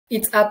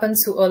It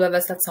happens to all of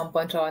us at some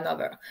point or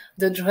another.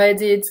 The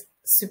dreaded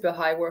super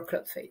high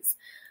workload phase.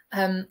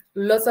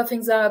 Lots of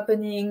things are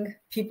happening.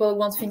 People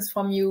want things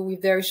from you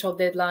with very short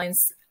deadlines.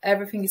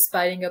 Everything is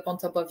piling up on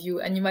top of you,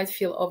 and you might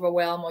feel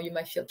overwhelmed, or you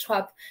might feel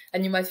trapped,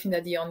 and you might think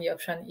that the only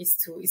option is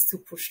to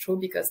push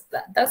through, because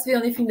that's the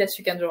only thing that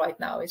you can do right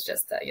now. It's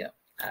just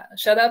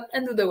shut up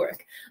and do the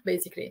work,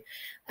 basically.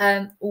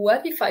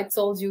 What if I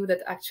told you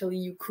that actually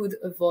you could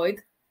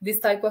avoid this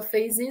type of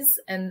phases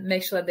and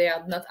make sure that they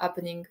are not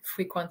happening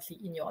frequently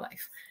in your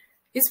life?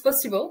 It's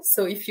possible.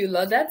 So if you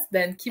love that,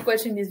 then keep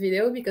watching this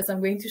video, because I'm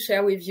going to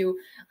share with you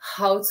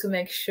how to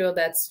make sure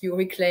that you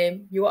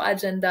reclaim your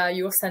agenda,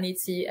 your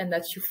sanity, and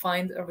that you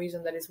find a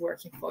reason that is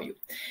working for you.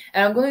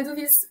 And I'm going to do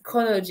this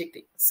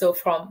chronologically. So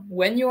from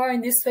when you are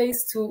in this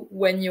phase to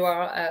when you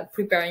are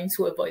preparing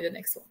to avoid the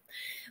next one.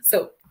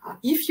 So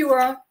if you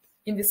are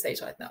in this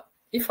stage right now,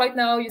 if right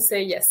now you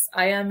say, yes,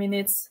 I am in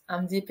it,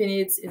 I'm deep in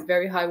it, it's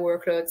very high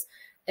workload,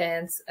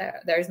 and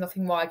there is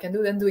nothing more I can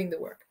do than doing the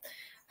work.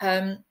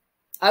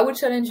 I would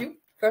challenge you,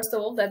 first of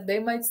all, that there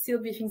might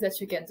still be things that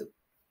you can do.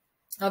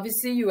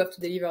 Obviously, you have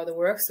to deliver the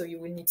work, so you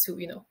will need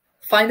to,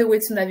 find a way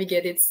to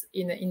navigate it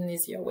in an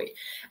easier way.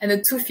 And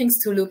the two things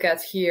to look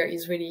at here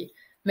is really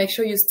make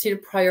sure you still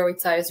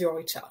prioritize your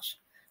recharge.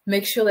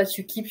 Make sure that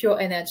you keep your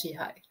energy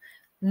high.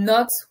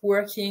 Not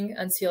working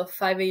until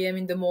 5 a.m.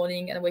 in the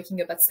morning and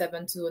waking up at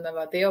 7 to do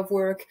another day of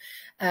work.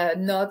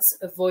 Not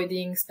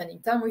avoiding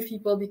spending time with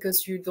people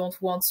because you don't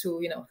want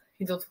to,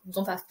 you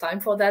don't have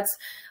time for that.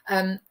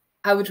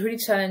 I would really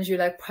challenge you,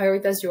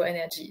 prioritize your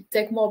energy.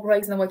 Take more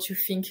breaks than what you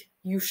think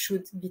you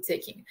should be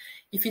taking.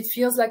 If it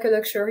feels like a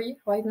luxury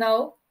right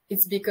now,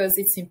 it's because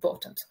it's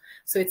important.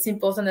 So it's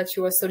important that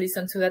you also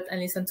listen to that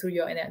and listen to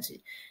your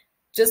energy.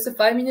 Just a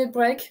 5-minute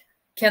break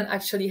can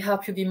actually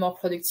help you be more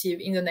productive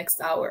in the next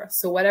hour.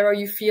 So whatever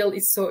you feel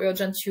is so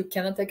urgent you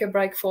cannot take a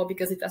break for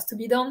because it has to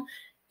be done,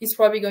 it's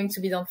probably going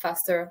to be done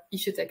faster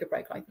if you take a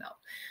break right now.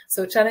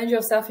 So challenge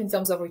yourself in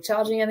terms of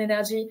recharging and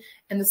energy.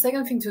 And the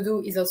second thing to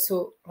do is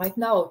also right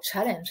now,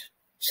 challenge.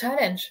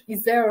 Challenge.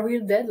 Is there a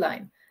real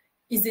deadline?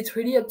 Is it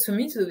really up to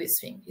me to do this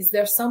thing? Is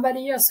there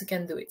somebody else who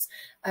can do it?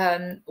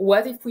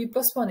 What if we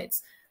postpone it?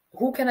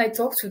 Who can I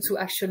talk to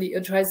actually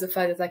address the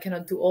fact that I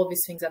cannot do all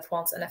these things at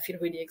once and I feel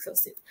really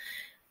exhausted?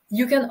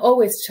 You can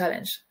always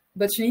challenge,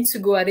 but you need to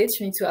go at it.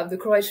 You need to have the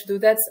courage to do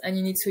that. And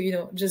you need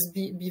to, just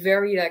be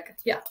very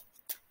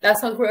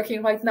that's not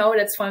working right now.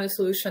 Let's find a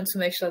solution to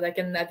make sure that I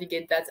can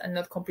navigate that and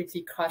not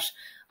completely crash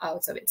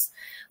out of it.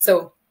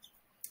 So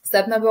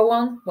step number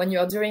 1, when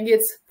you're doing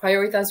it,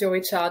 prioritize your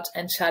recharge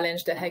and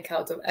challenge the heck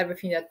out of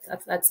everything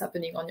that's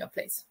happening on your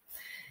plate.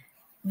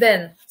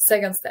 Then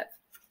second step,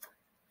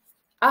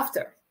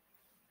 after,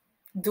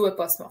 do a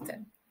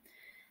postmortem.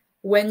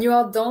 When you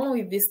are done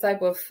with this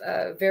type of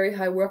very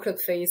high workload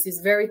phase, it's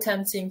very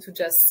tempting to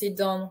just sit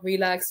down,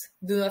 relax,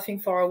 do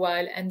nothing for a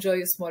while,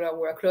 enjoy a smaller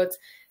workload,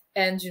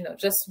 and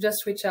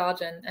just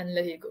recharge and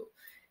let it go.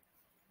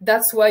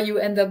 That's why you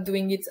end up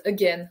doing it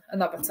again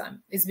another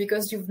time. It's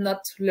because you've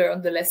not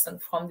learned the lesson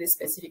from this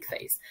specific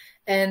phase.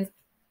 And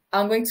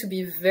I'm going to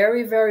be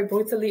very, very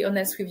brutally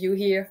honest with you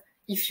here.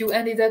 If you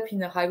ended up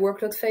in a high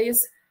workload phase,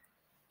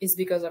 it's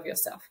because of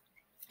yourself.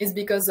 It's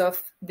because of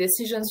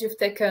decisions you've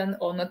taken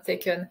or not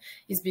taken.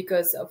 It's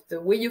because of the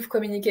way you've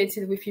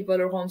communicated with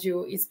people around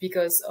you. It's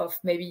because of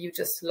maybe you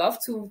just love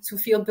to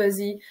feel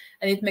busy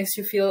and it makes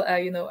you feel,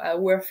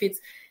 worth it.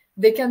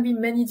 There can be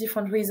many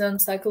different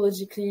reasons,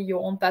 psychologically,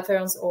 your own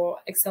patterns or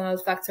external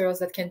factors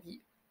that can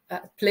be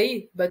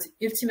played. But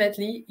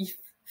ultimately, if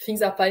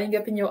things are piling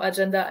up in your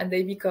agenda and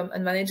they become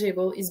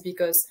unmanageable, it's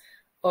because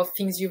of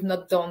things you've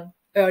not done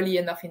early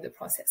enough in the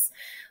process.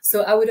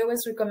 So I would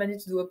always recommend you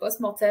to do a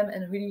postmortem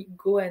and really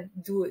go and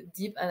do a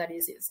deep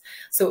analysis.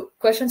 So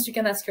questions you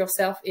can ask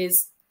yourself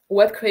is,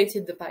 what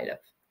created the pileup?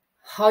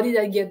 How did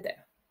I get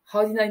there?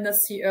 How did I not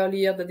see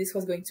earlier that this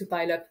was going to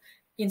pile up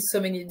in so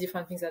many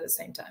different things at the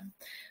same time?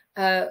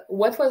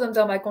 What was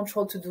under my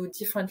control to do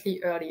differently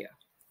earlier?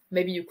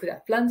 Maybe you could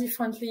have planned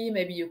differently.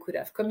 Maybe you could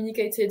have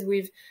communicated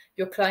with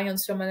your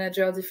clients, your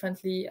manager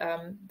differently,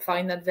 far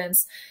in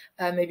advance.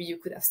 Maybe you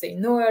could have said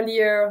no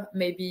earlier.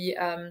 Maybe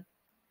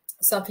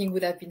something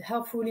would have been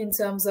helpful in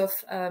terms of,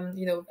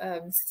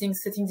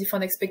 setting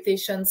different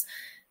expectations.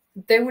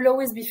 There will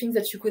always be things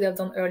that you could have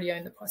done earlier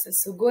in the process.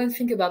 So go and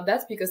think about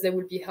that, because they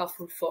will be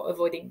helpful for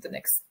avoiding the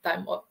next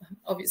time,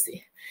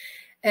 obviously.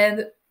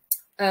 And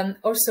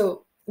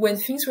also, when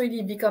things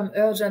really become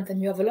urgent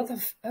and you have a lot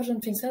of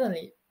urgent things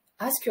suddenly,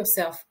 ask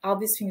yourself, are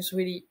these things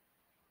really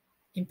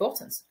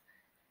important?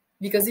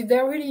 Because if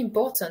they're really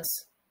important,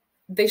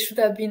 they should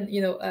have been,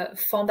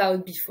 found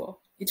out before.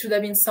 It should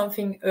have been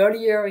something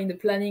earlier in the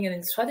planning and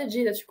in the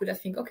strategy that you could have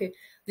think, okay,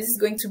 this is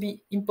going to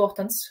be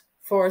important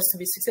for us to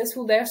be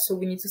successful there, so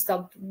we need to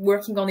start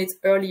working on it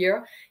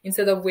earlier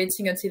instead of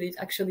waiting until it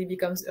actually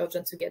becomes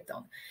urgent to get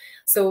done.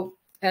 So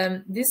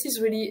This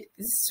is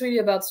really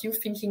about you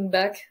thinking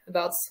back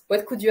about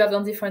what could you have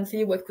done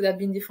differently, what could have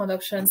been different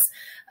options,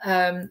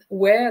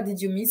 where did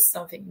you miss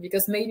something?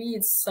 Because maybe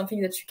it's something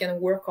that you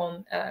can work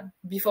on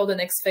before the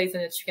next phase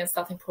and that you can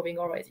start improving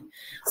already.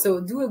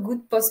 So do a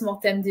good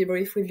post-mortem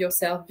debrief with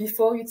yourself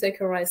before you take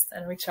a rest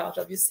and recharge,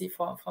 obviously,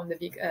 from the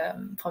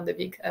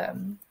big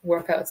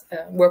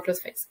workload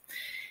phase.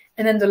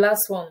 And then the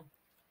last one,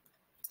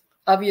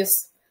 obvious,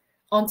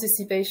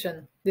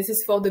 anticipation. This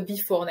is for the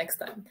before next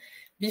time.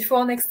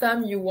 Before next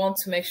time, you want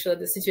to make sure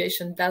the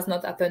situation does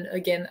not happen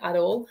again at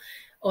all,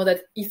 or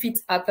that if it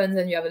happens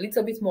and you have a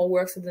little bit more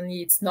work,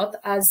 suddenly it's not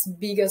as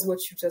big as what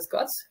you just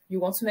got. You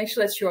want to make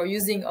sure that you are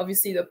using,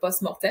 obviously, the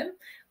post-mortem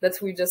that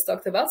we just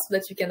talked about, so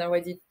that you can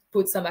already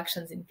put some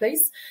actions in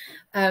place.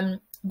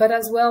 But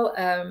as well,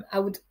 I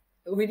would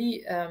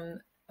really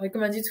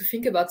recommend you to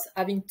think about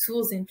having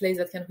tools in place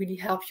that can really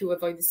help you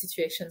avoid the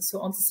situation.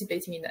 So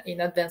anticipating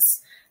in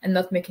advance and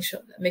not make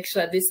sure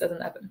that this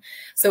doesn't happen.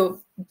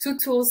 So 2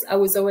 tools I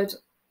would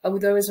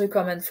always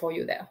recommend for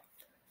you there.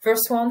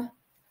 First one,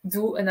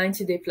 do a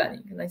 90-day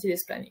planning, 90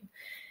 days planning.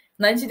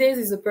 90 days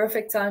is the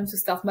perfect time to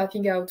start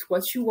mapping out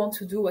what you want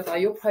to do, what are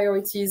your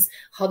priorities,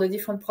 how the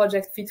different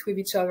projects fit with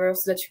each other,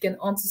 so that you can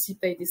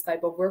anticipate this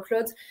type of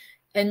workload.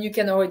 And you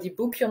can already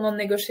book your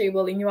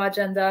non-negotiable in your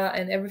agenda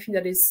and everything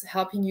that is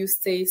helping you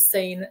stay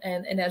sane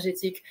and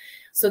energetic,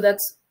 so that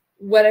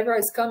whatever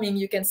is coming,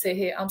 you can say,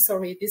 hey, I'm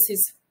sorry, this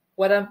is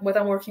what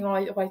I'm working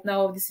on right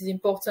now. This is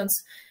important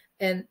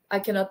and I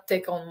cannot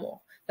take on more.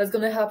 That's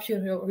going to help you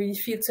really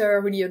filter,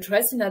 really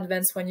address in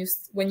advance. When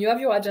you have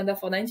your agenda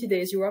for 90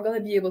 days, you are going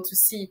to be able to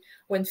see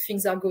when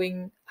things are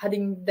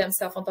adding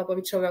themselves on top of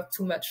each other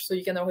too much. So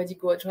you can already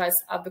go address,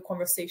 have the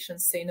conversation,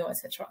 say no,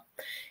 etc.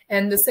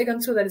 And the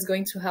second tool that is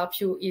going to help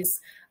you is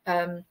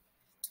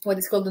what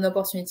is called an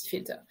opportunity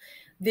filter.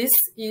 This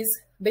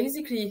is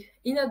basically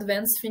in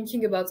advance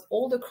thinking about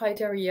all the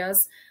criteria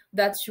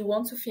that you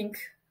want to think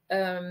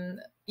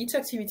each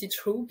activity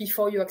through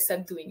before you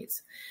accept doing it.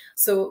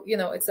 So,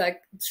 it's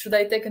like, should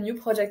I take a new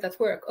project at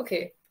work?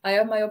 Okay, I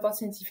have my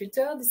opportunity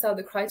filter. These are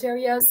the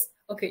criteria.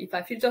 Okay, if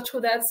I filter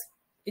through that,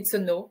 it's a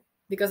no,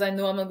 because I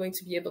know I'm not going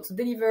to be able to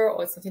deliver,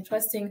 or it's not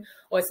interesting,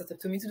 or it's not up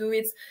to me to do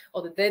it,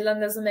 or the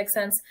deadline doesn't make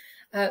sense.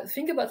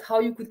 Think about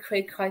how you could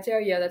create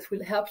criteria that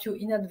will help you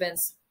in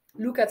advance.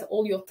 Look at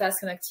all your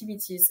tasks and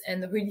activities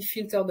and really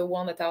filter the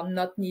ones that are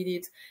not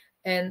needed,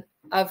 and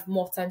have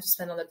more time to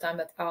spend on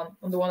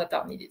the one that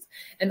are needed.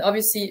 And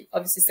obviously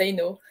say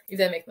no if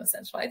they make no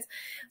sense, right?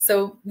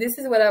 So this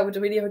is what I would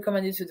really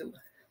recommend you to do.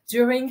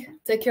 During,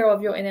 take care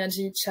of your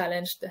energy,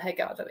 challenge the heck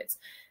out of it.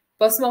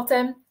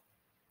 Post-mortem,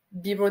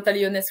 be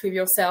brutally honest with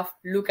yourself,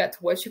 look at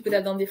what you could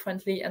have done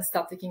differently and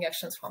start taking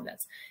actions from that.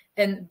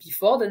 And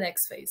before the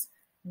next phase,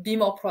 be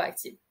more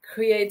proactive.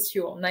 Create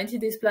your 90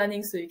 days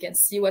planning so you can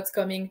see what's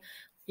coming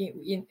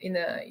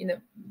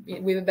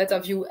with a better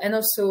view, and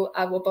also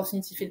have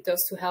opportunity filters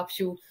to help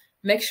you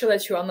make sure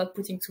that you are not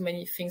putting too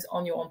many things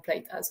on your own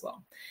plate as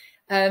well.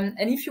 And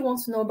if you want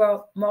to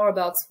know more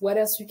about what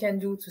else you can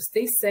do to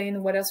stay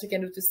sane, what else you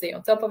can do to stay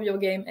on top of your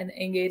game and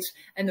engage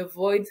and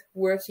avoid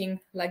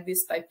working like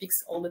this by peaks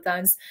all the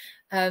times,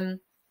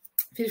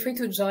 feel free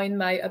to join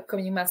my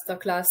upcoming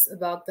masterclass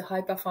about the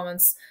high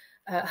performance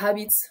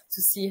habits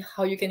to see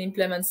how you can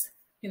implement,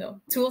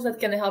 tools that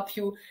can help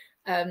you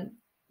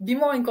be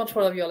more in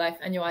control of your life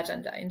and your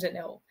agenda in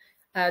general.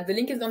 The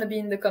link is going to be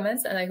in the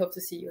comments, and I hope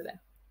to see you there.